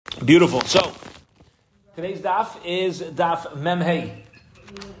Beautiful. So, today's daf is daf Memhei,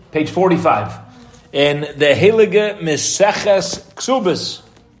 page 45, in the Heilige Meseches Ksubis.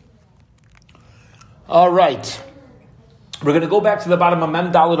 All right. We're going to go back to the bottom of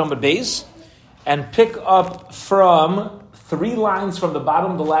Mem Daled Amud Beis and pick up from 3 lines from the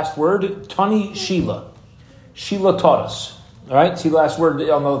bottom, the last word, Tani Sheila. Sheila taught us. All right? See the last word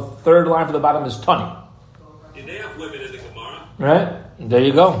on the 3rd line from the bottom is Tani. Did they have women in the Gemara? Right? There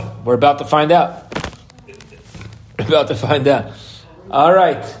you go. We're about to find out. All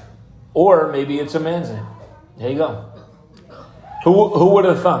right. Or maybe it's a man's name. There you go. Who would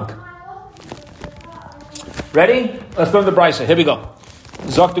have thunk? Ready? Let's learn the Brisa. Here we go.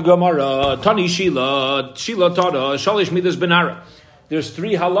 Zok the Gemara, Tani Sheila Tada, Shalish Midas Benara. There's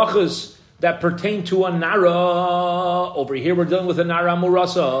 3 halachas that pertain to a nara. Over here we're dealing with a nara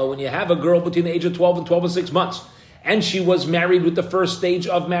murasa. When you have a girl between the age of 12 and 12 and 6 months, and she was married with the first stage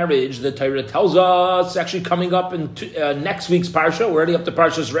of marriage, the Torah tells us, actually coming up in next week's Parsha. We're already up to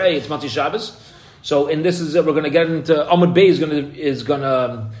Parshas Rei, it's Mati Shabbos. So in this is we're going to get into, Amud Bey is going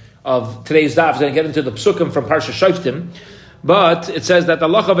to of today's daf is going to get into the psukim from Parsha Shoftim. But it says that the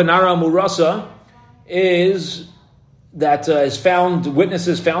halacha of nara murasa is that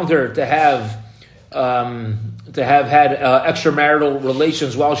witnesses found her to have had extramarital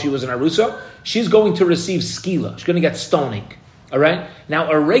relations while she was in Arusa. She's going to receive skila. She's going to get stoning. All right?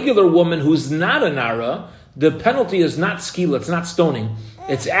 Now, a regular woman who's not a nara, the penalty is not skila, it's not stoning.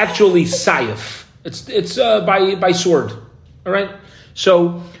 It's actually sayif. It's by sword. All right?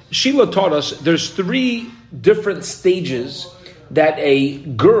 So, Sheila taught us there's 3 different stages that a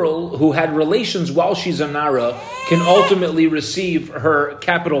girl who had relations while she's a nara can ultimately receive her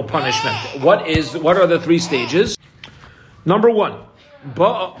capital punishment. What are the 3 stages? Number 1,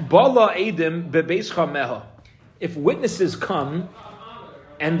 Bala Edim Bebeis Chameha. If witnesses come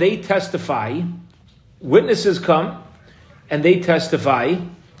and they testify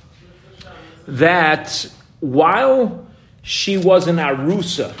that while she was in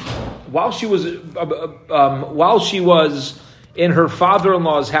Arusa, while she was in her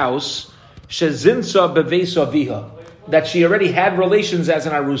father-in-law's house, shezinsa beveis aviha, that she already had relations as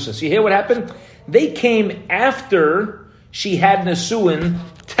an arusa. So you hear what happened? They came after she had nesuin,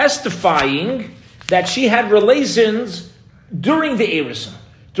 testifying that she had relations during the erusin,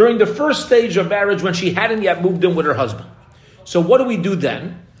 during the first stage of marriage when she hadn't yet moved in with her husband. So what do we do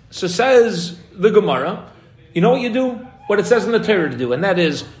then? So says the Gemara, you know what you do? What it says in the Torah to do, and that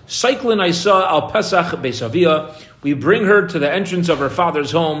is, Cyclin Isa al Pesach Beisavia. We bring her to the entrance of her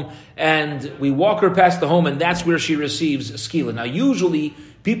father's home, and we walk her past the home, and that's where she receives skila. Now, usually,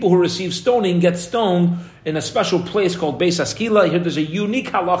 people who receive stoning get stoned in a special place called Beis HaSkila. Here, there's a unique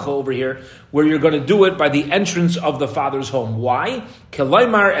halacha over here, where you're going to do it by the entrance of the father's home. Why?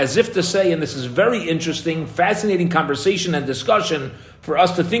 Kelaimar, as if to say, and this is very interesting, fascinating conversation and discussion for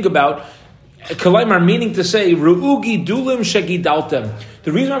us to think about, Kalaimar, meaning to say, Ru'ugi dulim shegidaltem.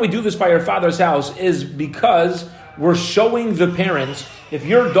 The reason why we do this by our father's house is because we're showing the parents, if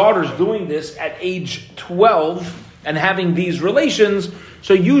your daughter's doing this at age 12 and having these relations,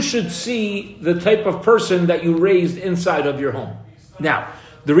 so you should see the type of person that you raised inside of your home. Now,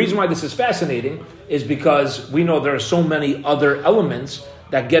 the reason why this is fascinating is because we know there are so many other elements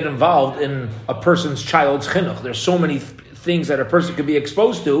that get involved in a person's child's chinuch. There's so many things that a person could be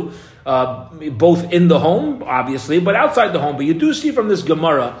exposed to, both in the home, obviously, but outside the home. But you do see from this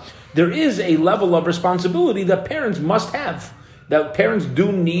Gemara, there is a level of responsibility that parents must have, that parents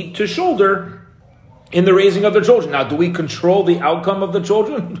do need to shoulder in the raising of their children. Now, do we control the outcome of the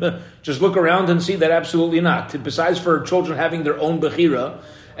children? Just look around and see that absolutely not. Besides for children having their own bechira,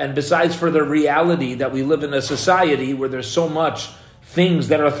 and besides for the reality that we live in a society where there's so much things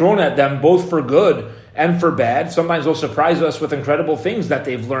that are thrown at them, both for good and for bad. Sometimes they'll surprise us with incredible things that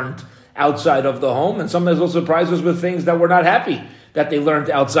they've learned outside of the home, and sometimes they'll surprise us with things that we're not happy that they learned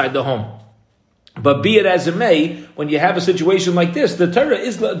outside the home. But be it as it may, when you have a situation like this, the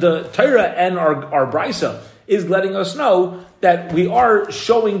Torah and our Brisa is letting us know that we are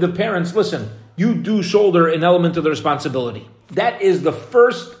showing the parents, listen, you do shoulder an element of the responsibility. That is the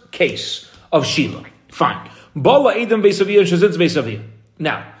first case of Sheila. Fine. Bala Edom Beisavia and Shazitz Beisavia.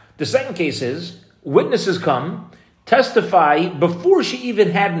 Now, the second case is, witnesses come, testify before she even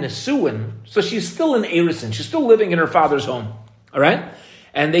had nesuin, so she's still in Erisin, she's still living in her father's home, all right?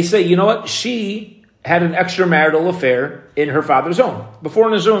 And they say, you know what, she had an extramarital affair in her father's home, before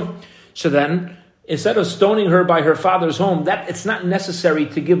nesuin. So then, instead of stoning her by her father's home, that it's not necessary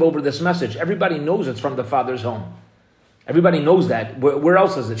to give over this message. Everybody knows it's from the father's home. Everybody knows that. Where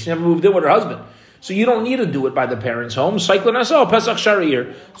else is it? She never moved in with her husband. So you don't need to do it by the parents' home. Cyclin Asal, Pesach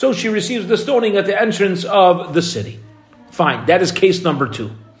Sharir. So she receives the stoning at the entrance of the city. Fine, that is case number 2.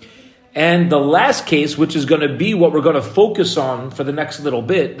 And the last case, which is going to be what we're going to focus on for the next little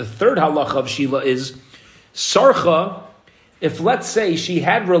bit, the third halacha of Sheila is Sarcha, if let's say she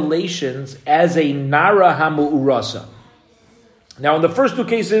had relations as a Nara Hamu'urasa. Now in the first 2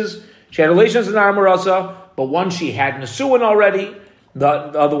 cases, she had relations as Nara Hamu'urasa, but one she had Nesuin already, the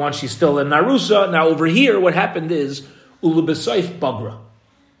other one she's still in Narusa. Now over here, what happened is Ulubesaif Bagra.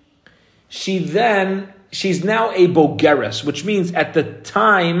 She's now a Bogeres, which means at the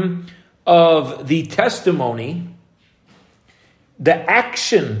time of the testimony, the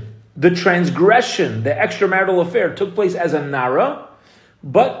action, the transgression, the extramarital affair took place as a Nara,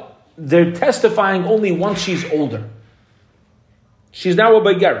 but they're testifying only once she's older. She's now a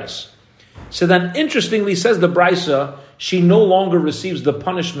Bogeres. So then, interestingly, says the Brisa, she no longer receives the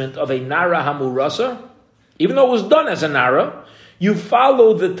punishment of a Nara Hamurasa, even though it was done as a Nara. You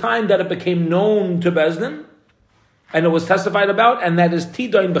follow the time that it became known to Bezdin, and it was testified about, and that is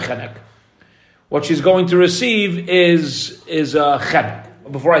Tidain Bechenek. What she's going to receive is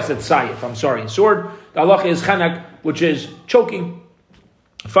Chenek. Before I said Sayif, I'm sorry, sword. The halacha is Chenek, which is choking.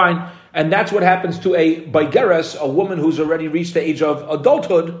 Fine. And that's what happens to a Bogeres, a woman who's already reached the age of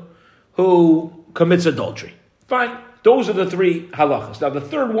adulthood, who commits adultery. Fine. Those are the 3 halachas. Now the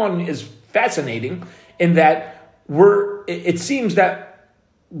third one is fascinating in that it seems that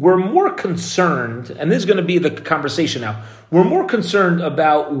we're more concerned, and this is going to be the conversation now, we're more concerned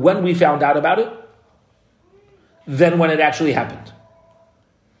about when we found out about it than when it actually happened.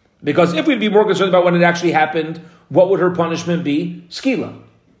 Because if we'd be more concerned about when it actually happened, what would her punishment be? Skila.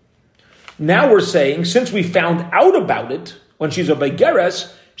 Now we're saying, since we found out about it, when she's a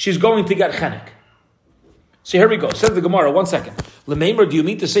Bogeres, she's going to get Chenek. So here we go. Says the Gemara, 1 second. Lemeimer, do you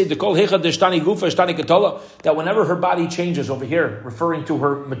mean to say that whenever her body changes over here, referring to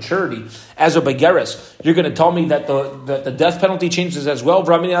her maturity as a Bogeres, you're going to tell me that the death penalty changes as well?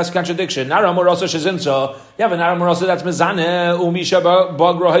 V'ramini, that's contradiction. You have a Nara Morasa that's Mezaneh, Umisha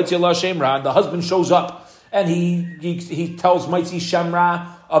Bagra Haitzilah Shemra. The husband shows up and he tells Maitzi Shemra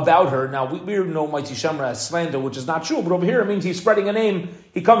about her. Now, we know Maitzi Shemra as slander, which is not true, but over here it means he's spreading a name.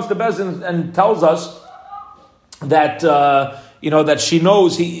 He comes to Bezdin and tells us that that she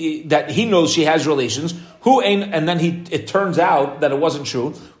knows that he knows she has relations. And then it turns out that it wasn't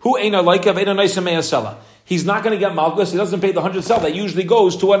true. He's not going to get malchus. He doesn't pay the 100 sel that usually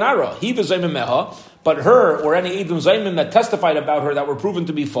goes to an ara. He v'zayim, but her or any edom zayim that testified about her that were proven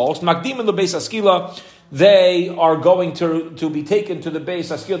to be false, makdim in the beis askila, they are going to be taken to the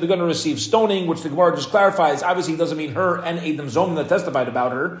beis askila. They're going to receive stoning, which the Gemara just clarifies. Obviously, it doesn't mean her and edom zayim that testified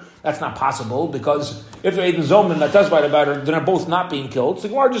about her. That's not possible, because if they're edom zayim that testified about her, then they're both not being killed. So the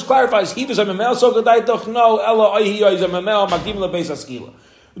Gemara just clarifies. He v'zayim so gadaitoch no ella ohi yizayim makdim in the beis askila.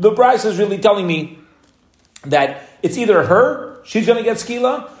 The Bryce is really telling me that it's either her, she's going to get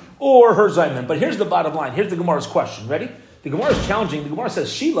skila, or her zayman. But here's the bottom line. Here's the Gemara's question. Ready? The Gemara is challenging. The Gemara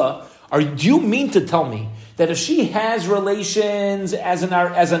says, Sheila, do you mean to tell me that if she has relations as a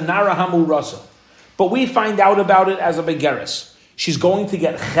Nara Hamurasa, but we find out about it as a Bogeres, she's going to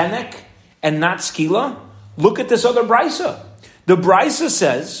get chenek and not skila? Look at this other brisa. The brisa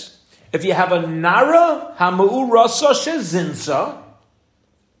says, if you have a Nara Hamurasa shezinsa,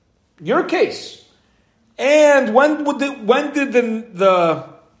 your case. And when did the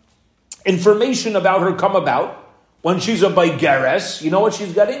information about her come about? When she's a Bogeres, you know what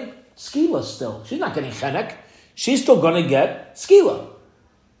she's getting? Skila still. She's not getting chenek. She's still going to get skila.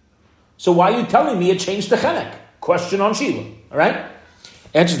 So why are you telling me it changed to chenek? Question on Sheila. All right?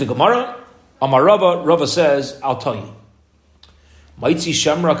 Answers the Gemara. Amar Rava. Rava says, I'll tell you. Maitzi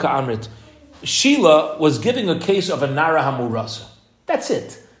Shemra Ka'amrit. Sheila was giving a case of a Nara Hamurasa. That's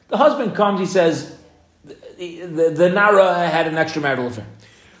it. The husband comes, he says, the Nara had an extramarital affair.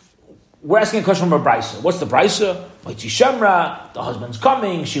 We're asking a question from a brisa. What's the brisa? Maitzi Shemra, the husband's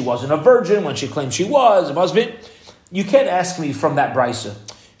coming, she wasn't a virgin when she claimed she was a husband. You can't ask me from that brisa.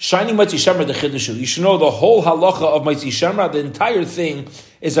 Shining Maitzi Shemra the Chiddushu. You should know the whole halacha of Maitzi Shemra. The entire thing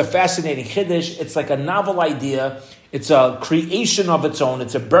is a fascinating Chiddush. It's like a novel idea. It's a creation of its own.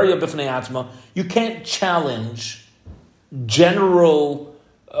 It's a Beria B'fnei Atzma. You can't challenge general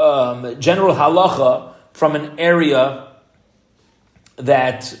halacha from an area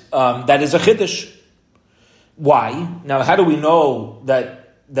that is a chiddush. Why? Now, how do we know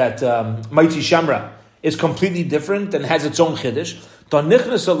that Maitzi Shemra is completely different and has its own chiddush?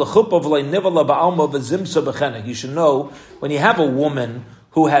 You should know when you have a woman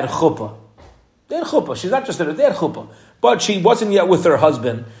who had chuppah. They had chuppah. She's not just there; they had chuppah, but she wasn't yet with her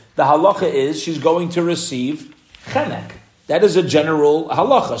husband. the halacha is she's going to receive chenek. That is a general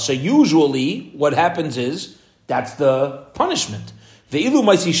halacha. So usually what happens is that's the punishment. Ve'ilu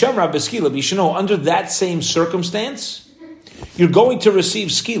ma'isi shamra b'skila b'shino. Under that same circumstance, you're going to receive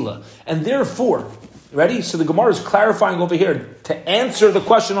skila. And therefore, ready? So the Gemara is clarifying over here to answer the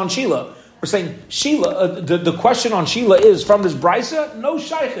question on Shila. We're saying Shila, the question on Shila is from this brisa. No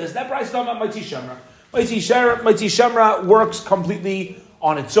shaykhis. That brisa is talking about Maiti Shamra. Maiti Shamra works completely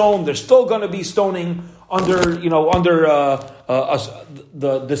on its own. There's still going to be stoning under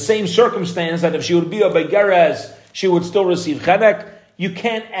the same circumstance that if she would be a Begeres, she would still receive chenek. You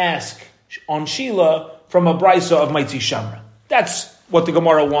can't ask on Shila from a brisa of Maiti Shamra. That's what the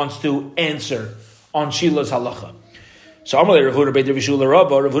Gemara wants to answer on Shila's halacha. So Amalei Rav Huna Beit Rav Yishua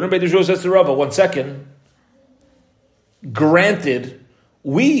Rabba. Rav Huna Beit Rav Yishua says to Rabba, 1 second. Granted,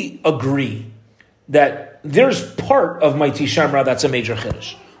 we agree that there's part of Maiti Shamra that's a major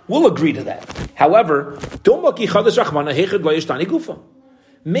chiddush. We'll agree to that. However,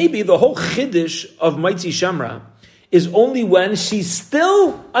 maybe the whole chiddush of Maiti Shamra is only when she's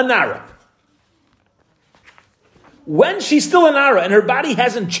still a nara. When she's still a nara and her body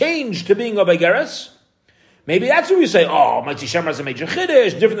hasn't changed to being a begeres, maybe that's where we say, oh, Maiti Shamra is a major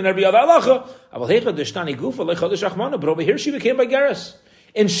chiddush, different than every other halacha. But over here she became begeres.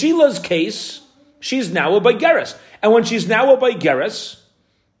 In Shila's case, she's now a begeres. And when she's now a begeres,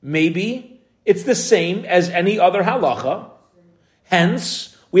 maybe it's the same as any other halacha.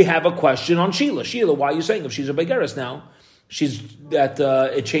 Hence, we have a question on Shila. Shila, why are you saying if she's a begeres now,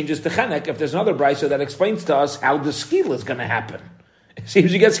 it changes to chenek? If there's another brisa that explains to us how the skila is going to happen. It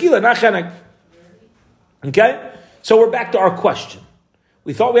seems you get skila, not chenek. Okay? So we're back to our question.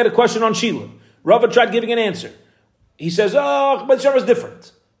 We thought we had a question on Shila. Rava tried giving an answer. He says, oh, Maiti Shamra is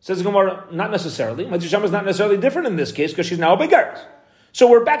different. Says the Gemara, not necessarily. Maiti Shamra is not necessarily different in this case because she's now a begeres. So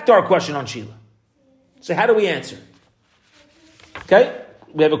we're back to our question on Shila. So how do we answer? Okay?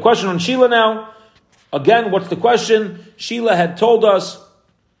 We have a question on Shila now. Again, what's the question? Shila had told us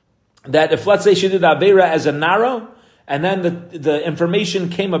that if, let's say, she did Avera as a Nara, and then the information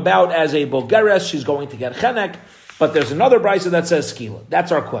came about as a Bogeres, she's going to get Chenek, but there's another brisa that says Skila.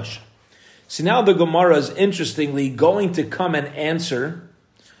 That's our question. See, now the Gemara is interestingly going to come and answer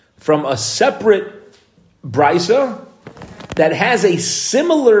from a separate brisa that has a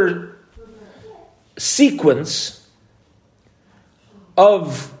similar sequence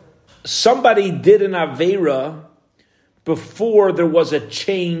of somebody did an Avera before there was a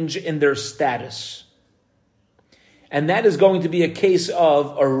change in their status. And that is going to be a case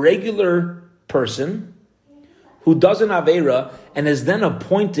of a regular person who does an Avera and is then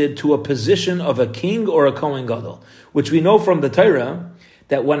appointed to a position of a king or a Kohen Gadol, which we know from the Torah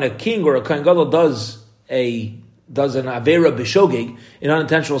that when a king or a Kohen Gadol does an Avera b'shogeg, in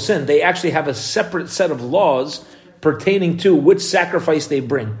unintentional sin, they actually have a separate set of laws pertaining to which sacrifice they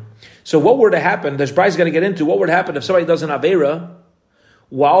bring. So what were to happen, the Shbrai's going to get into, what would happen if somebody does an Avera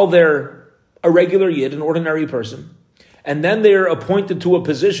while they're a regular Yid, an ordinary person, and then they're appointed to a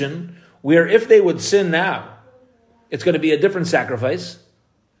position where if they would sin now, it's going to be a different sacrifice.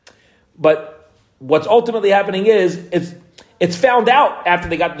 But what's ultimately happening is, it's found out after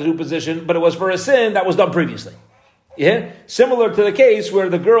they got to the new position, but it was for a sin that was done previously. Yeah? Similar to the case where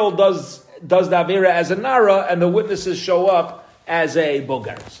the girl does the Avera as a Nara, and the witnesses show up as a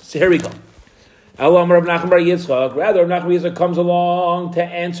Bogeres. So here we go. Rather, Rav Nachman Bar Yitzchak comes along to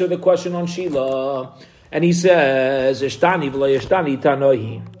answer the question on Shila, and he says,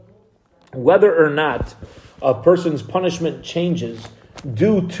 whether or not a person's punishment changes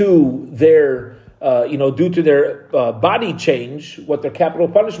due to their body change, what their capital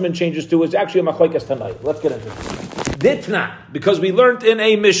punishment changes to is actually a machlokes tonight. Let's get into it. Ditna, because we learned in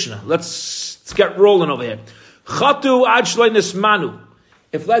a Mishnah. Let's get rolling over here. Chatu ad shloi nismanu.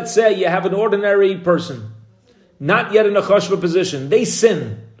 If, let's say, you have an ordinary person, not yet in a chashva position, they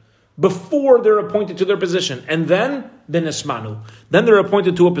sin before they're appointed to their position, and then nismanu. Then they're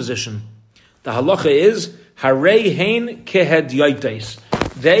appointed to a position. The halacha is harei hein kehedyates.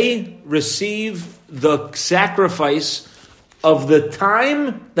 They receive the sacrifice of the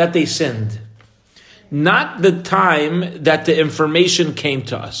time that they sinned, not the time that the information came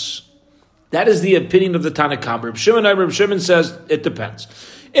to us. That is the opinion of the Tanna Kamma. Reb Shimon says it depends.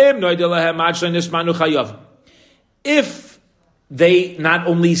 If they not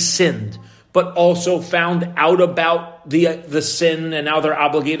only sinned, but also found out about the sin, and now they're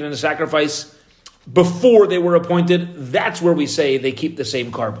obligated in a sacrifice before they were appointed, that's where we say they keep the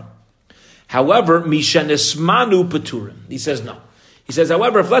same carbon. However, mishanismanu paturim. He says no. He says,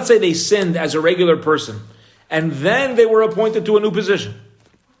 however, if let's say they sinned as a regular person, and then they were appointed to a new position,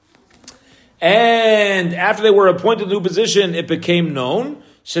 and after they were appointed to a new position, it became known.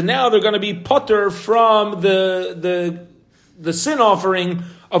 So now they're going to be potter from the sin offering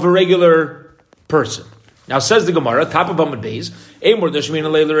of a regular person. Now says the Gemara, top of Amud Beis,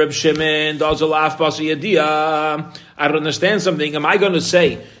 I don't understand something. Am I going to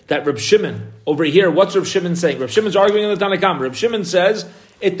say that Reb Shimon over here? What's Reb Shimon saying? Reb Shimon's arguing in the Tanna Kamma. Reb Shimon says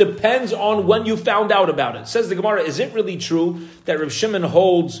it depends on when you found out about it. Says the Gemara, is it really true that Reb Shimon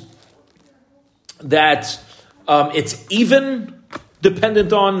holds that it's even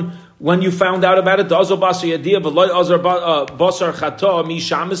dependent on when you found out about it?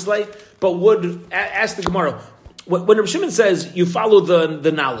 But would ask the Gemara, when Reb Shimon says you follow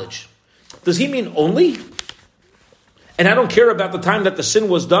the knowledge, does he mean only? And I don't care about the time that the sin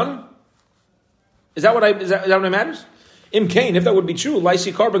was done? Is that what it matters? Im Kain, if that would be true,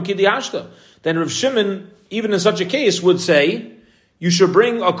 Laisi Karban Kidi Hashta, then Reb Shimon, even in such a case, would say you should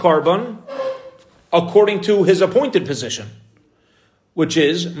bring a Karban according to his appointed position, which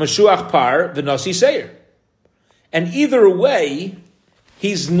is Mashuach Par V'Nasi Seir. And either way,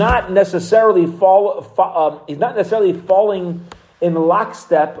 he's not necessarily falling in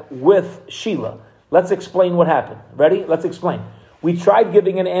lockstep with Sheila. Let's explain what happened. Ready? Let's explain. We tried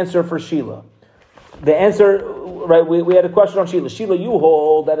giving an answer for Sheila. The answer, right? We had a question on Sheila. Sheila, you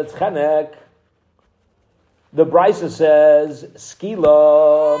hold that it's chenek. The Brisa says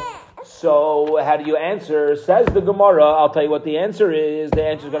skila. So how do you answer? Says the Gemara. I'll tell you what the answer is. The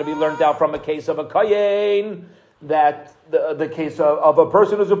answer is going to be learned out from a case of a kayin. That the case of a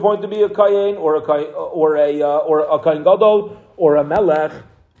person who's appointed to be a kayin or a kayin gadol or a melech,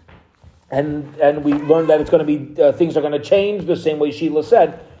 and we learned that it's going to be things are going to change the same way Sheila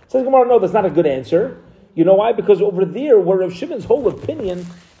said. Says Gemara, no, that's not a good answer. You know why? Because over there, where Rav Shimon's whole opinion,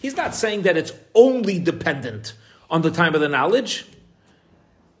 he's not saying that it's only dependent on the time of the knowledge.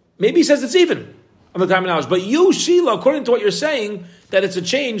 Maybe he says it's even on the time of knowledge. But you, Sheila, according to what you're saying, that it's a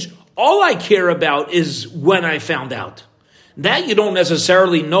change, all I care about is when I found out. That you don't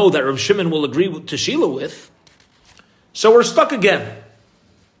necessarily know that Rav Shimon will agree to Sheila with. So we're stuck again.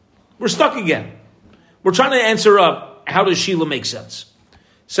 We're trying to answer up, how does Sheila make sense?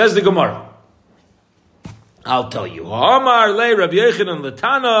 Says the Gemara. I'll tell you. Amar le Rabbi Yechanan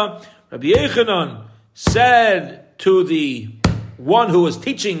Latana. Rabbi Yechanan said to the one who was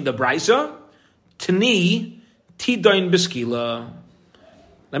teaching the Brisa, Tani Tidain Biskila.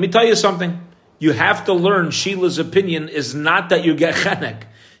 Let me tell you something. You have to learn Sheila's opinion is not that you get chenek.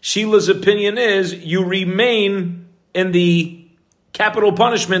 Sheila's opinion is you remain in the capital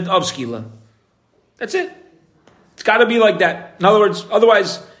punishment of skila. That's it. It's got to be like that. In other words,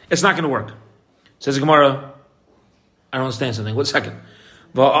 otherwise, it's not going to work. Says the Gemara, I don't understand something. One second.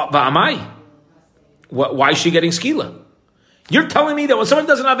 Va'amai. Why is she getting skila? You're telling me that when someone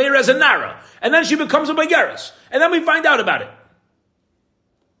does an Aveira as a Nara, and then she becomes a Baigeris, and then we find out about it,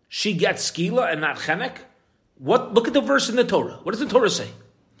 she gets skila and not chenek? What? Look at the verse in the Torah. What does the Torah say?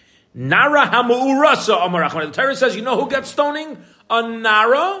 Nara hamu'urasa amar Achman. The Torah says, you know who gets stoning? A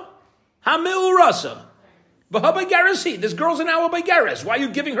Nara hamu'urasa. V'habaygarasi. This girl's an hour Baigeris. Why are you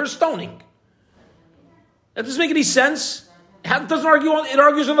giving her stoning? That doesn't make any sense. It doesn't argue. It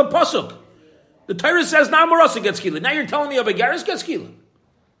argues on the pasuk. The Torah says now Marasa gets skila. Now you're telling me a Baigeris gets skila.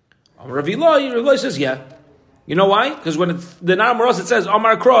 Rav Ilai says yeah. You know why? Because when the Nara Marasa it says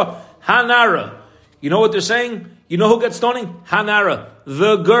Amar Kra Hanara. You know what they're saying? You know who gets stoning? Hanara,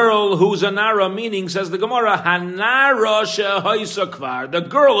 the girl who's a Nara. Meaning, says the Gemara, Hanara shehaisa kvar. The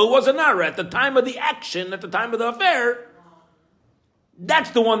girl who was a Nara at the time of the action, at the time of the affair.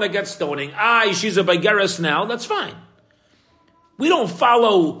 That's the one that gets stoning. She's a Baigeris now. That's fine. We don't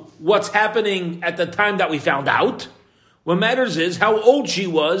follow what's happening at the time that we found out. What matters is how old she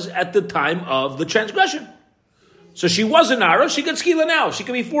was at the time of the transgression. So she was a Nara, she gets skila now. She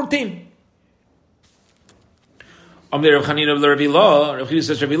can be 14. Rav Chanina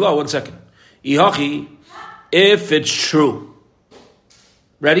says, Rav Ilah, 1 second. Ihachi, if it's true.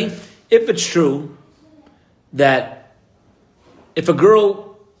 Ready? If it's true that if a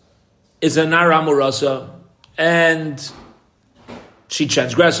girl is a Nara Murasa and she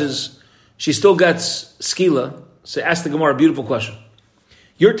transgresses, she still gets skila. So ask the Gemara a beautiful question.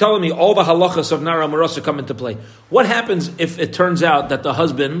 You're telling me all the halachas of Nara Marasa come into play. What happens if it turns out that the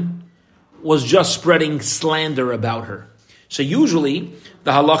husband was just spreading slander about her? So usually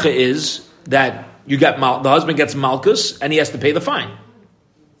the halacha is that the husband gets malchus and he has to pay the fine.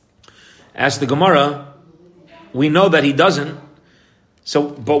 Ask the Gemara, we know that he doesn't,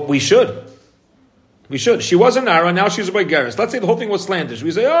 but we should. We should. She was a Nara, now she's a Baigeris. Let's say the whole thing was slander. We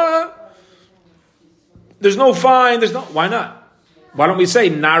say, there's no fine, why not? Why don't we say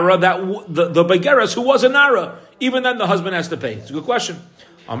Nara, that the Begeres who was a Nara? Even then the husband has to pay. It's a good question.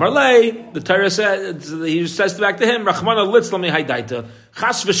 Amar Lei, the Torah says, he says back to him, Rachmana litzla mihaydaita,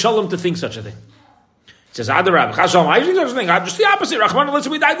 chas v'shalom to think such a thing. He says, Adarab, chas v'shalom, I think such a thing. I'm just the opposite. Rachmana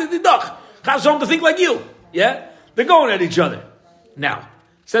litzla mihaydaita didach. Chas v'shalom to think like you. Yeah? They're going at each other. Now,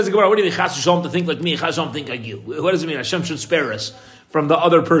 says the Gemara, what do you mean, chas v'shalom to think like me, chas v'shalom to think like you? What does it mean? Hashem should spare us from the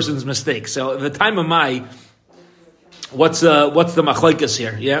other person's mistakes. So at the time of Mai, what's the machlekes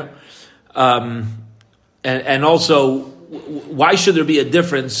here? Yeah? And also, why should there be a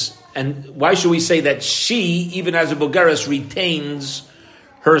difference? And why should we say that she, even as a Bogeres, retains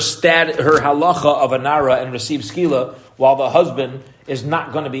her halacha of a Nara and receives skila, while the husband is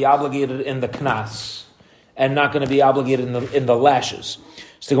not going to be obligated in the knas and not going to be obligated in the lashes?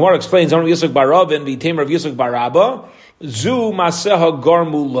 So the Gemara explains, Yisuk Baravin, v'itemer of Yisuk Baraba, zu maseha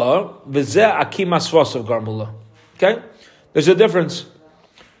garmula, v'zeh akimas fosav garmula. Okay? There's a difference.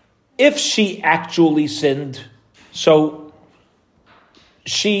 If she actually sinned, so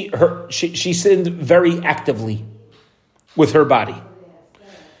she sinned very actively with her body.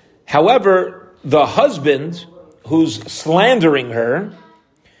 However, the husband who's slandering her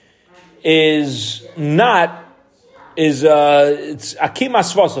it's akim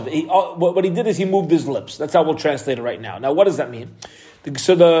asvosov. What he did is he moved his lips. That's how we'll translate it right now. Now, what does that mean?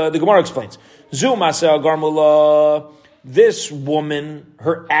 So the Gemara explains. Zu maseh garmula. This woman,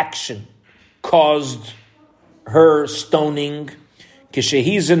 her action caused her stoning.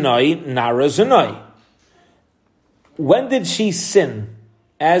 Kishehi zanai, nara zanai. When did she sin?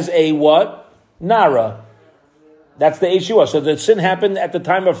 As a what? Nara. That's the Yeshua. So the sin happened at the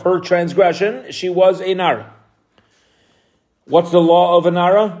time of her transgression. She was a Nara. What's the law of a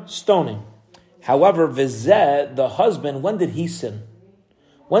Nara? Stoning. However, Vizeh, the husband, when did he sin?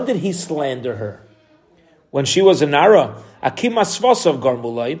 When did he slander her? When she was a Nara. Akim asvasav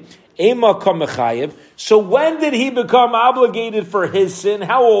garmulai. Ema kamechayev. So when did he become obligated for his sin?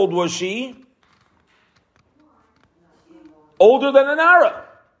 How old was she? Older than a Nara.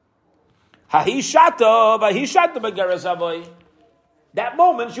 Hahishata begeres avoy. That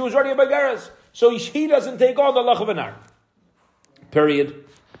moment she was already a begeres, so he doesn't take on the lach of a Nara. Period.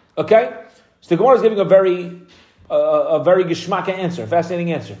 Okay. So the Gemara is giving a very geschmacka answer,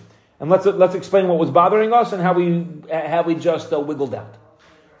 fascinating answer, and let's explain what was bothering us and how we just wiggled out.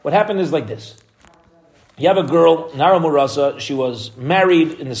 What happened is like this. You have a girl, Nara Murasa, she was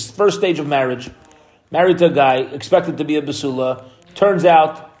married in the first stage of marriage, married to a guy, expected to be a basula. Turns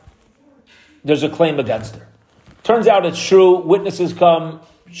out there's a claim against her. Turns out it's true, witnesses come,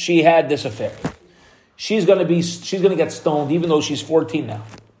 she had this affair. She's going to get stoned even though she's 14 now.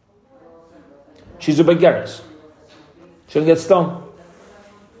 She's a begeres. She's going to get stoned.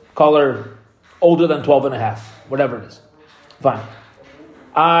 Call her older than 12 and a half, whatever it is. Fine.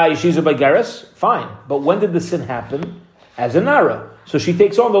 She's a begeres, fine. But when did the sin happen? As a Nara. So she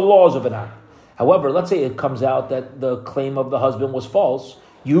takes on the laws of a Nara. However, let's say it comes out that the claim of the husband was false.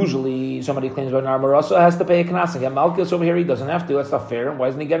 Usually, somebody claims by Nara Marasa has to pay a knas and get Malchus. Over here, he doesn't have to. That's not fair. Why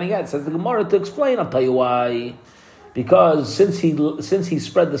isn't he getting it? Says the Gemara to explain. I'll tell you why. Because since he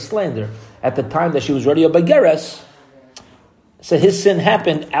spread the slander at the time that she was already a begeres, so his sin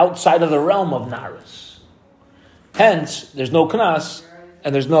happened outside of the realm of Naras. Hence, there's no knas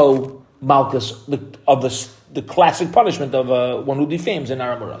and there's no Malchus of the classic punishment of one who defames in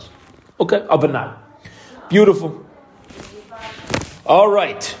Nara Marasa. Okay, of a Nara. Beautiful. All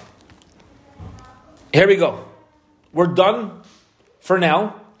right. Here we go. We're done for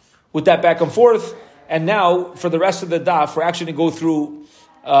now with that back and forth. And now, for the rest of the daf, we're actually going to go through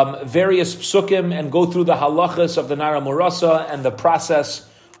various psukim and go through the halachas of the Nara Murasa and the process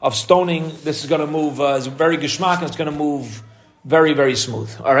of stoning. This is going to move, it's very geshmak, and it's going to move very, very smooth.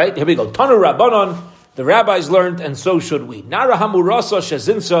 All right, here we go. Tanu Rabbanon, the rabbis learned, and so should we. Nara Hamurasa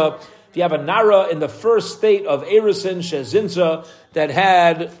Shezinsa. If you have a Nara in the first state of Erisin, Shezinsa, that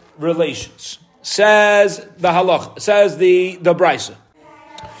had relations. Says the halach, says the Brisa.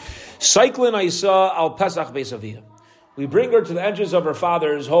 Cyclin Isa al Pesach Beisavia. We bring her to the entrance of her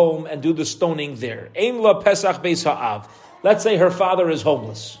father's home and do the stoning there. Ein la Pesach Beis Ha'av. Let's say her father is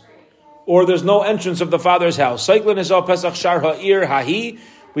homeless, or there's no entrance of the father's house. Cyclin Isa al Pesach Shar Ha'ir Hahi.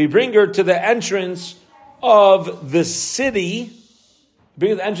 We bring her to the entrance of the city.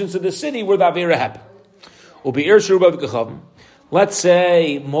 Bring her to the entrance of the city where the Avera happened. Let's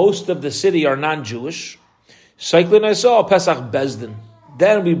say most of the city are non-Jewish. Cyclin Isa al Pesach Bezdin.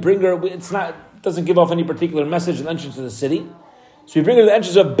 Then we bring her, doesn't give off any particular message in the entrance of the city. So we bring her to the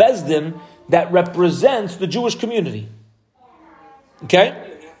entrance of Bezdin that represents the Jewish community. Okay?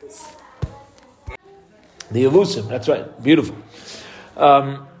 The elusive, that's right. Beautiful.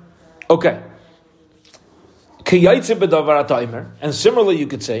 Okay. And similarly, you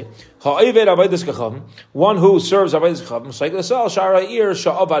could say, one who serves Avodas Chacham,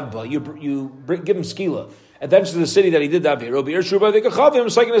 you give him skila, and then to the city that he did that.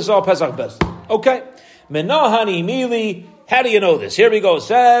 Okay. Menahani mili. How do you know this? Here we go.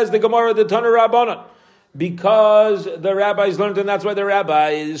 Says the Gemara, the Tana Rabbanan. Because the rabbis learned, and that's why the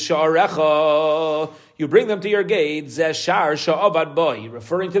rabbis, Sha'arecha, you bring them to your gates, Shar Sha'avad Boy,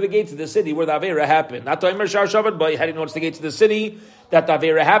 referring to the gates of the city where the Avera happened. Not Toimer Shar Sha'avad Boy, how do you know it's the gates of the city that the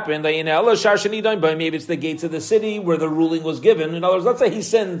Avera happened? Maybe it's the gates of the city where the ruling was given. In other words, let's say he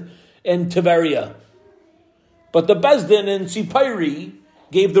sinned in Tiberia, but the Bezdin in Tzipiri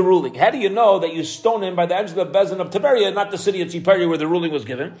gave the ruling. How do you know that you stone him by the entrance of the Bezdin of Tiberia, not the city of Tzipiri where the ruling was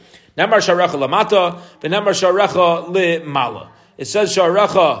given? Namar Sharecha Lamata, V'Namar Sharecha Limala. It says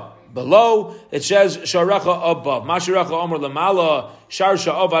Sharecha below, it says Sharecha above. Masharecha Omer Lamala, Shar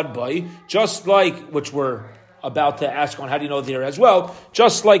Sha'avad Bay, just like, which we're about to ask on how do you know there as well,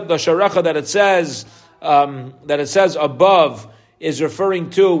 just like the Sharecha that it says above, is referring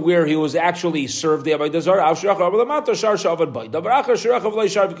to where he was actually served the Avodah Zarah.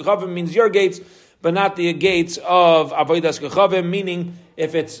 Means your gates, but not the gates of Avodas Kechavim, meaning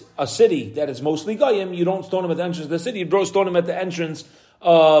if it's a city that is mostly Goyim, you don't stone him at the entrance of the city, you stone him at the entrance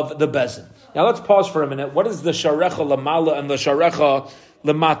of the Bezin. Now let's pause for a minute. What is the Sharecha Lamala and the Sharecha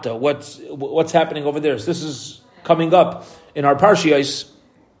Lamata? What's happening over there? So this is coming up in our Parshiyos,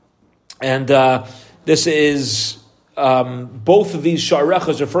 and this is both of these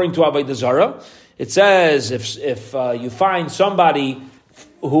Sharechas referring to Avodah Zarah. It says if you find somebody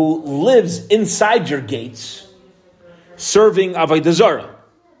who lives inside your gates serving Avodah Zarah,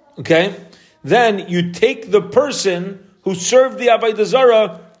 okay, then you take the person who served the Avodah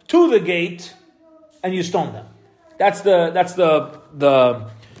Zarah to the gate and you stone them. That's the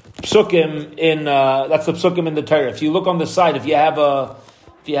psukim in the Torah. If you look on the side, if you have a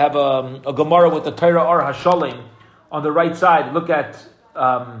Gemara with the Torah or Hashalim on the right side, look at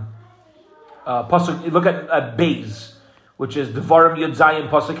pasuk. Look at Beis, which is Devarim Yud Zayin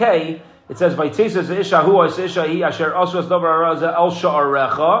pasuk Hey. It says, "Vaytzeis Isha Hu Isha Hi Asher Asus Davar Raza El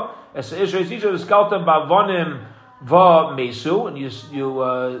Sha'arecha Es Isha Isha Skaltem Bavonim Va Mesu," and you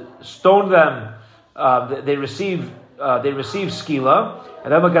stone them. They receive skila,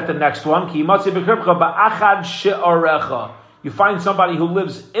 and then look at the next one. Ki Matzi Bekribcha Ba'achad She'arecha. You find somebody who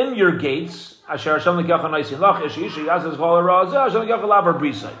lives in your gates. Anybody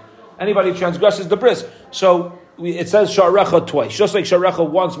transgresses the bris. So it says sharecha twice. Just like sharecha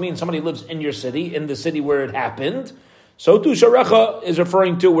once means somebody lives in your city, in the city where it happened. So too sharecha is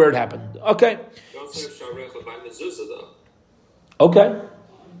referring to where it happened. Okay. Don't say sharecha by mezuzah though. Okay.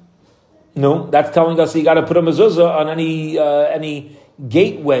 No, that's telling us you got to put a mezuzah on any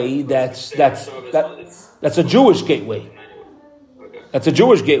gateway that's a Jewish gateway. That's a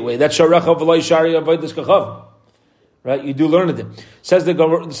Jewish gateway. That's Sharecha V'Loi Shari Avodas Kechavim. Right? You do learn it. Says the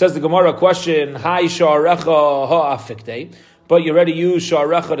Gemara question, Hi Sharecha Ha'afikte. But you already use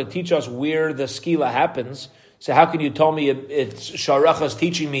Sharecha to teach us where the skila happens. So how can you tell me it's Sharecha's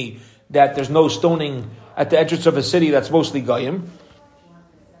teaching me that there's no stoning at the entrance of a city that's mostly Goyim?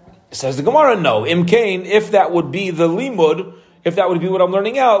 Says the Gemara, no. Imkain, if that would be the limud, if that would be what I'm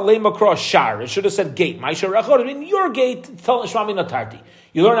learning out, lema cross shar. It should have said gate. My sharecha, I mean your gate. Tell Shmami Natarti.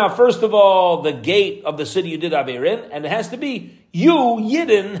 You learn out first of all the gate of the city you did Averin, and it has to be you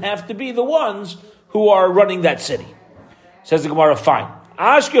Yidden have to be the ones who are running that city. Says the Gemara, fine.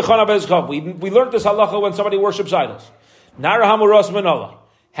 We learned this halacha when somebody worships idols. Nara hamuras menolai.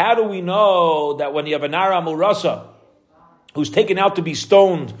 How do we know that when you have a nara hamurasa who's taken out to be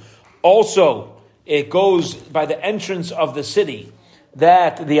stoned, also it goes by the entrance of the city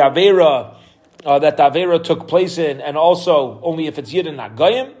that the Avera took place in, and also only if it's Yidden, not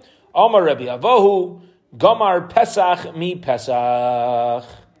Goyim. Amar Rabbi Avohu, Gamar Pesach mi Pesach,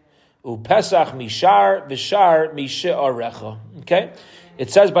 U Pesach mi Shar, V'Shar mi She'arecha. Okay?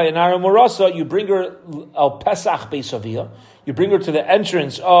 It says by Anara Murasa, you bring her al Pesach Beisavia, you bring her to the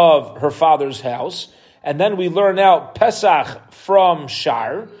entrance of her father's house, and then we learn out Pesach from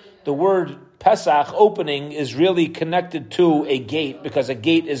Shar. The word Pesach opening is really connected to a gate, because a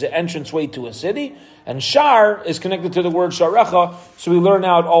gate is an entranceway to a city, and Shar is connected to the word Sharecha. So we learn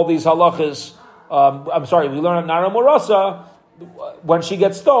out all these halachas. We learn out Nara Murasa, when she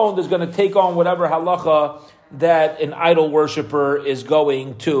gets stoned, is going to take on whatever halacha that an idol worshiper is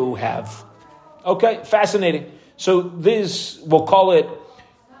going to have. Okay, fascinating. So this, we'll call it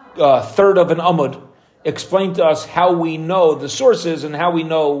third of an amud, explain to us how we know the sources and how we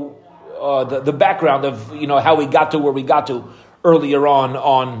know the background of how we got to where we got to earlier on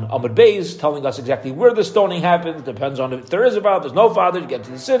Amud Beis, telling us exactly where the stoning happens. Depends on if there is a father, there's no father. You get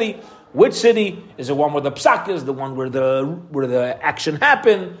to the city. Which city is the one where the psak is? The one where the action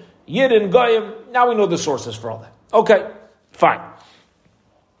happened? Yidden, Goyim. Now we know the sources for all that. Okay, fine.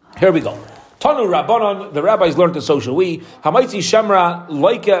 Here we go. Tanu Rabbanon, the rabbis learned the social we. Hamaitzi Shemra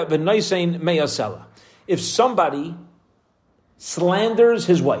Loika B'Naisein Meyasela. If somebody slanders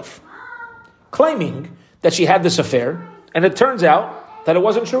his wife, claiming that she had this affair, and it turns out that it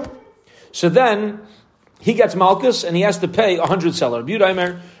wasn't true, so then he gets malchus and he has to pay 100 seller.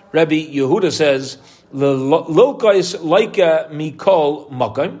 Rabbi Yehuda says, Lilkais Laika Mikol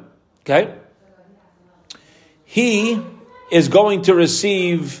Makim. Okay, he is going to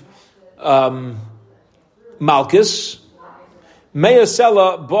receive malchus.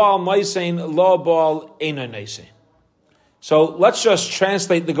 Meyasela Baal Maisein Lo Baal Eina Naisein. So let's just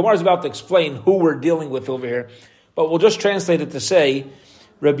translate. The Gemara is about to explain who we're dealing with over here, but we'll just translate it to say,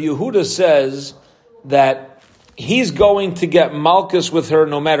 Rabbi Yehuda says that he's going to get malchus with her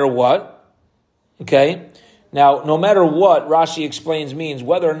no matter what. Okay? Now, no matter what, Rashi explains means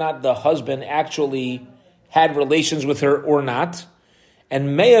whether or not the husband actually had relations with her or not.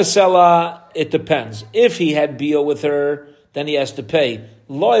 And Meyasela, it depends. If he had bia with her, then he has to pay.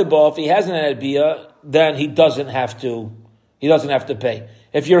 Loiba, if he hasn't had bia, then he doesn't have to. He doesn't have to pay.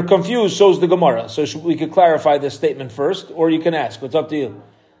 If you're confused, so's the Gemara. So we could clarify this statement first, or you can ask. It's up to you.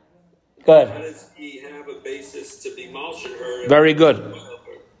 Go ahead. How does he have a basis to be malshin her? Very good.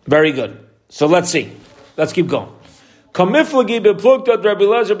 Very good. So let's see. Let's keep going. So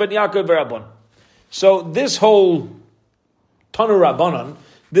this whole Tanu Rabbanon,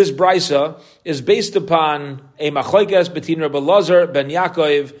 this brisa, is based upon a machlokes between Rabbi Elazar ben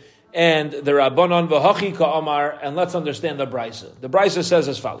Yaakov and the Rabbanon v'hachi ka'amar, and let's understand the brisa. The brisa says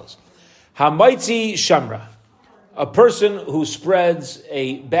as follows: Hamaitzi Shamra, a person who spreads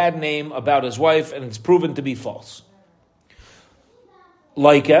a bad name about his wife and it's proven to be false.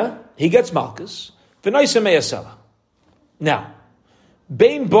 Laika, he gets malchus. V'naisa meyasela. Now,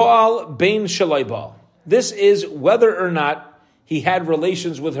 bein baal, bein shalai baal. This is whether or not he had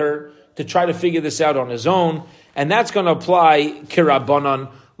relations with her to try to figure this out on his own, and that's going to apply kirabbanan,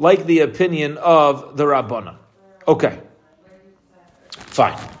 like the opinion of the Rabbanan. Okay,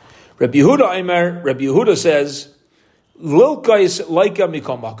 fine. Rabbi Yehuda says, Lilkais laika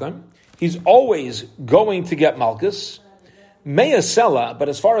mikom makam. He's always going to get malchus. Meyasela, but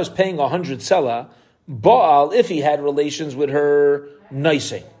as far as paying 100 sela, Baal, if he had relations with her,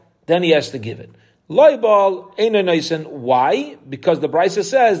 naising, then he has to give it. Loibal eina naisen. Why? Because the brisa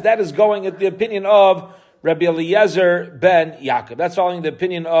says that is going at the opinion of Rabbi Eliezer ben Yaakov. That's following the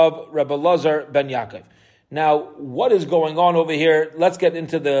opinion of Rabbi Elazar ben Yaakov. Now, what is going on over here? Let's get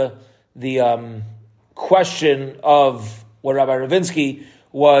into the question of what Rabbi Ravinsky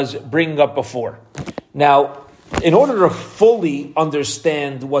was bringing up before. Now, in order to fully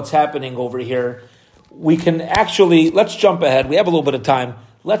understand what's happening over here, we can actually, let's jump ahead. We have a little bit of time.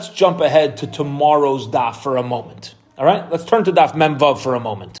 Let's jump ahead to tomorrow's daf for a moment. All right? Let's turn to daf Memvav for a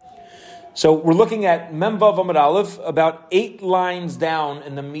moment. So we're looking at Memvav Amud Aleph, about 8 lines down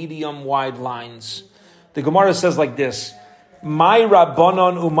in the medium wide lines. The Gemara says like this: My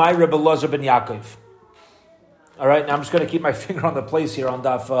Rabbanon umay Rebbe Elazar ben Yaakov. All right, now I'm just going to keep my finger on the place here on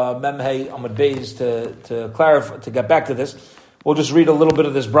daf Memhei Amud Beis to clarify, to get back to this. We'll just read a little bit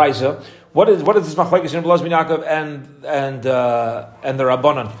of this brisa. What is this machlokes in Rebbe Elazar ben Yaakov and the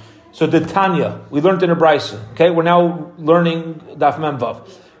Rabbanon? So the Tanya, we learned in a brisa. Okay, we're now learning daf Memvav.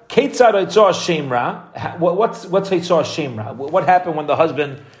 Ketzad Eitzah Shemra. What's Eitzah Shemra? What happened when the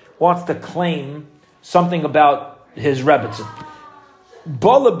husband wants to claim something about his rebbetzin?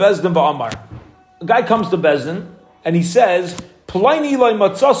 Bala Bezdin va'amar. A guy comes to Bezdin and he says, Plaini loy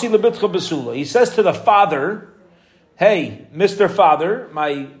matzasi lebitcha besula. He says to the father, hey, Mr. Father,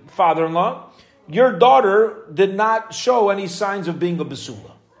 my father-in-law, your daughter did not show any signs of being a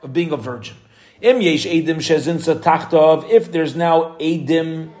besula, of being a virgin. Im yesh edim shezinsa tachtov. If there's now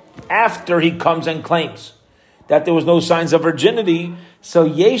edim after he comes and claims that there was no signs of virginity, so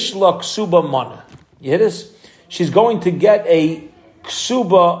yesh la ksuba mana. You hear this? She's going to get a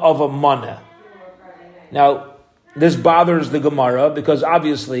ksuba of a mana. Now, this bothers the Gemara because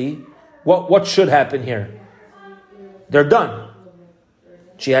obviously, what should happen here? They're done.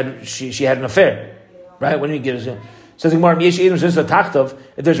 She had an affair, right? When you get it, says the Gemara, if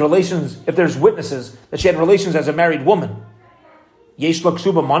there's relations, if there's witnesses that she had relations as a married woman, yesh la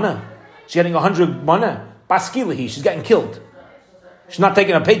ksuba mana. She's getting 100 mana. Baskilahi, she's getting killed. She's not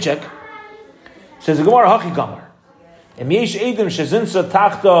taking a paycheck. Says the Gemara, Hachi Gamar. Im yesh edim shezinsa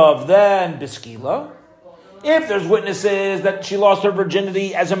tachtav, then biskila. If there's witnesses that she lost her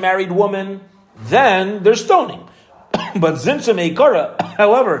virginity as a married woman, then there's stoning. But zinsa meikara,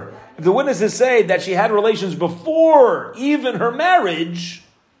 however, if the witnesses say that she had relations before even her marriage,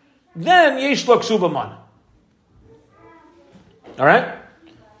 then yesh lo ksubaman. All right?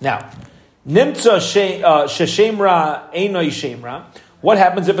 Now, nimtza sheshemra einoi shemra. What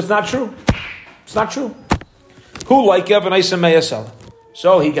happens if it's not true? It's not true. Who like Evanisa Meyasela?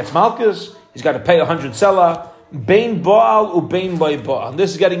 So he gets Malchus, he's got to pay 100 selah, Bain Baal ubein loy Baal.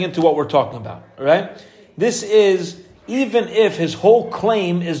 This is getting into what we're talking about, all right? This is, even if his whole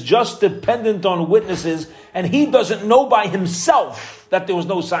claim is just dependent on witnesses, and he doesn't know by himself that there was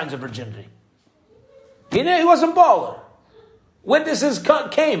no signs of virginity. He wasn't baller. Witnesses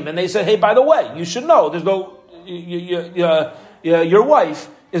came, and they said, hey, by the way, you should know, there's no, your wife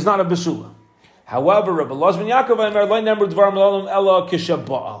is not a Besula. However, Rabbi Elazar ben Yaakov,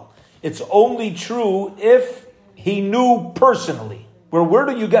 it's only true if he knew personally. Where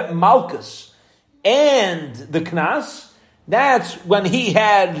do you get Malchus and the Knas? That's when he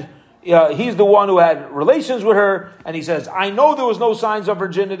had, he's the one who had relations with her, and he says, I know there was no signs of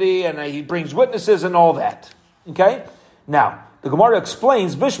virginity, and he brings witnesses and all that. Okay? Now, the Gemara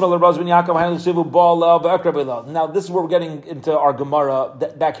explains, now this is where we're getting into our Gemara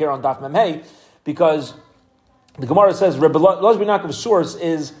back here on Daf Memhei, because the Gemara says, Rabbi Elazar ben Yaakov's source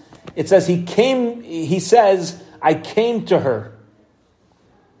is, it says he says, I came to her,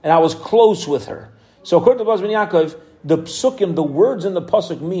 and I was close with her. So according to Elazar ben Yaakov, the psukim, the words in the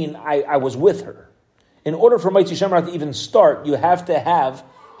pasuk mean, I was with her. In order for Motzi Shemra to even start, you have to have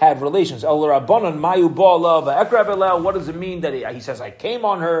had relations. What does it mean that he says, I came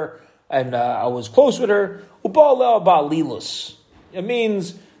on her, and I was close with her? It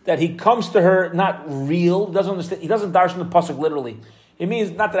means that he comes to her not real, doesn't understand. He doesn't darshan the pasuk literally. It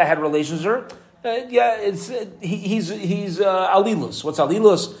means not that I had relations with her. He's alilus. What's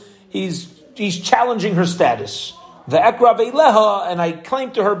alilus? He's challenging her status. The ekra ve'leha, and I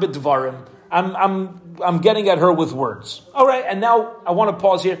claim to her b'dvarim. I'm getting at her with words. All right, and now I want to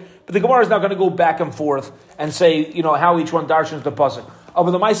pause here. But the Gemara is now going to go back and forth and say, how each one darshans the pasuk.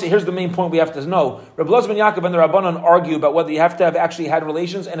 But the Maisa, here's the main point we have to know. Rabbi Elazar ben Yaakov and the Rabbanan argue about whether you have to have actually had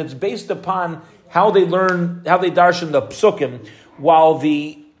relations, and it's based upon how they darshan the psukim, while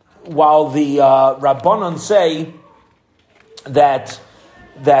the Rabbanan say that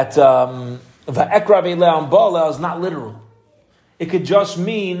the ekra ve'le'am ba'ala is not literal. It could just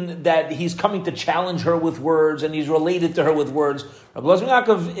mean that he's coming to challenge her with words, and he's related to her with words. Rabbi Elazar ben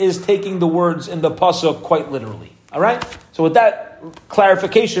Yaakov is taking the words in the pasuk quite literally. All right? So with that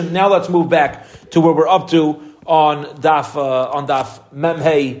clarification, now let's move back to where we're up to on Daf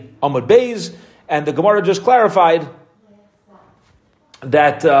Memhei Amud Beis, and the Gemara just clarified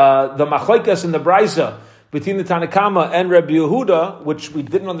that the machlokes in the Brisa between the Tanakama and Rabbi Yehuda, which we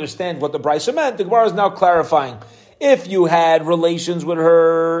didn't understand what the Brisa meant, the Gemara is now clarifying. If you had relations with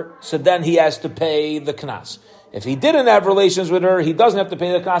her, so then he has to pay the Knas. If he didn't have relations with her, he doesn't have to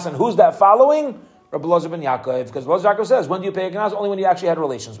pay the Knas. And who's that following? Rabbi Elazar ben Yaakov, because Rabbi Elazar Yaakov says, when do you pay a Knas? Only when you actually had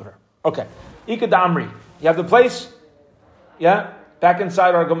relations with her. Okay. Ika Damri. You have the place? Yeah? Back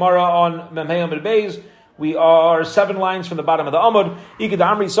inside our Gemara on Memhei Amud Beis. We are 7 lines from the bottom of the Amud. Ika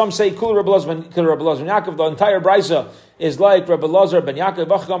Damri. Some say, Kul Rabbi Elazar ben Yaakov. The entire Brisa is like Rabbi Elazar ben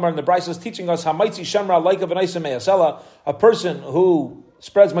Yaakov. And the Brisa is teaching us, Hamaitzi Shemra, like of an Isa Meyasela, a person who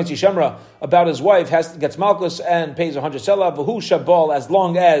spreads Maitzi Shemra about his wife gets Malchus and pays 100 selah, v'hu shabal, as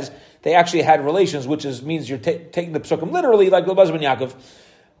long as they actually had relations, which means you're taking the psukim literally, like Rabbi Elazar ben Yaakov.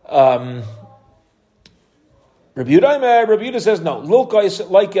 Rabbi Yehuda says no. Lilkais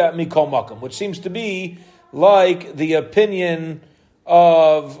like mikol makom, which seems to be like the opinion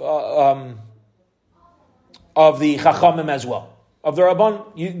of the Chachamim as well. Of the Rabban,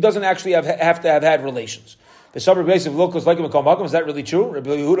 he doesn't actually have to have had relations. The suburb base of Lilkos like mikol makom, is that really true? Rabbi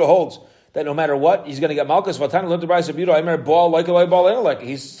Yehuda holds that no matter what, he's going to get Malchus. He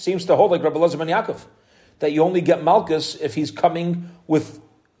seems to hold like Rabbi Elazar ben Yaakov, that you only get Malchus if he's coming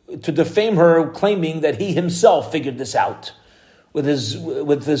to defame her, claiming that he himself figured this out with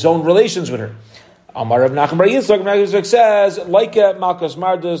his own relations with her. Amar Rav Nachman bar Yitzchak says, like Malchus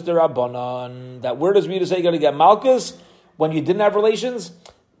Mardas the Rabbanan, that where does Rita say you're going to get Malchus when you didn't have relations?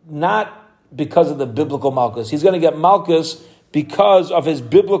 Not because of the biblical Malchus. He's going to get Malchus because of his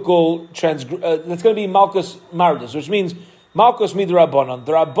biblical it's going to be Malchus Mardas, which means Malchus mi the Rabbanan.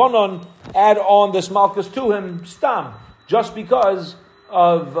 The Rabbanan add on this Malchus to him, stam, just because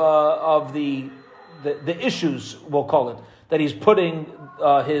of the issues, we'll call it, that he's putting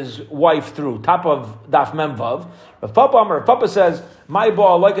his wife through. Top of Daf Mem Vav. Rav Papa says, "My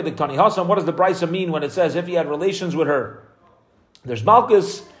ball like a diktani Hassan." What does the brisa mean when it says if he had relations with her? There's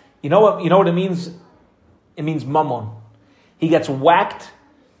malchus. You know what it means? It means mammon. He gets whacked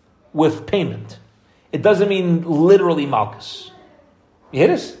with payment. It doesn't mean literally malchus. You hear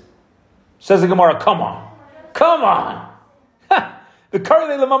this? Says the Gemara, come on. The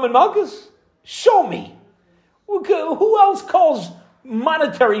Karei Lamam Malchus? Show me. Who else calls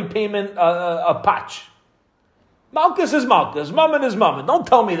monetary payment a patch? Malchus is Malchus. Mammon is Mammon. Don't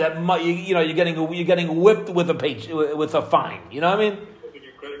tell me that you're getting whipped with a fine. You know what I mean? Open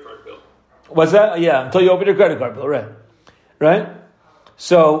your credit card bill. What's that? Yeah, until you open your credit card bill, right?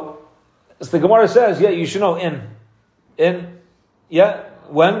 So, as the Gemara says, yeah, you should know in, yeah.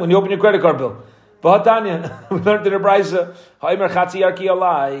 When you open your credit card bill. V'hatanya, we learned in the brisa, ha'imar chatzi yarki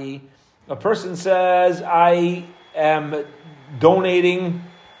alai. A person says, I am donating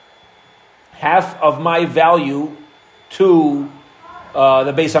half of my value to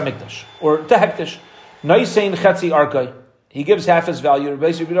the Beis HaMikdash, or to Hektish. Noisein chatzi arkai. He gives half his value.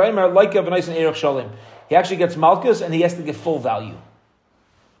 He actually gets malchus and he has to give full value.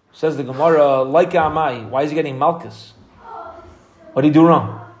 Says the Gemara, like Amai, why is he getting malchus? What did he do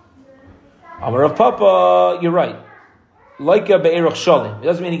wrong? Amar of Papa, you're right. Like a be'erach shalim. It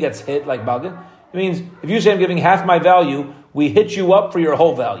doesn't mean he gets hit like Balgan. It means if you say I'm giving half my value, we hit you up for your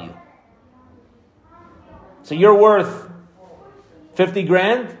whole value. So you're worth 50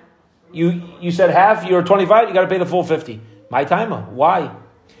 grand. You said half, you're 25, you got to pay the full 50. My timer. Why?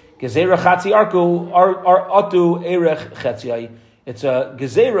 It's a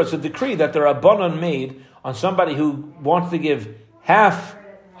gezerah, it's a decree that the Rabbanon made on somebody who wants to give half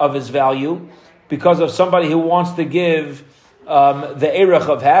of his value because of somebody who wants to give the erech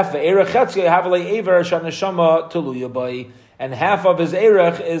of half. And half of his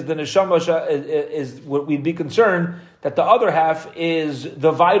erech is the neshama, is what we'd be concerned that the other half is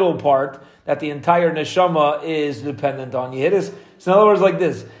the vital part that the entire neshama is dependent on. You hear this? So in other words, like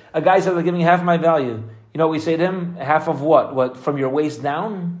this. A guy says, I'm giving half my value. You know, we say to him, half of what? What, from your waist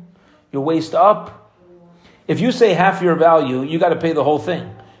down? Your waist up? If you say half your value, you got to pay the whole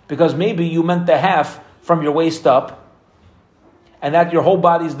thing. Because maybe you meant the half from your waist up, and that your whole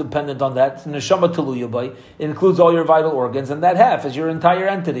body is dependent on that. It's neshama teluya bay. It includes all your vital organs, and that half is your entire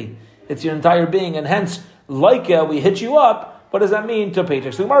entity. It's your entire being, and hence, like we hit you up, what does that mean to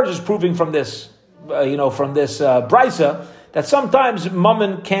paychecks? The Gemara is just proving from this, brisa, that sometimes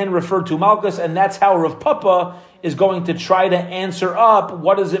mammon can refer to malchus, and that's how Rav Papa is going to try to answer up.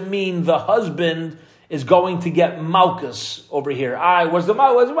 What does it mean the husband is going to get malchus over here? What's the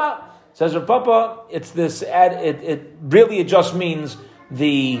malchus? Says Rav Papa, it's this. It just means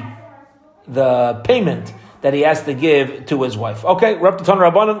the payment that he has to give to his wife. Okay, we're up to Tan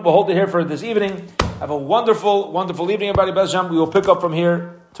Rabbanan. We'll hold it here for this evening. Have a wonderful, wonderful evening, everybody. Bez Hashem. We will pick up from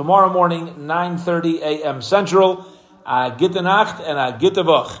here tomorrow morning, 9:30 a.m. Central. Gute Nacht and a gute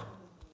Woche.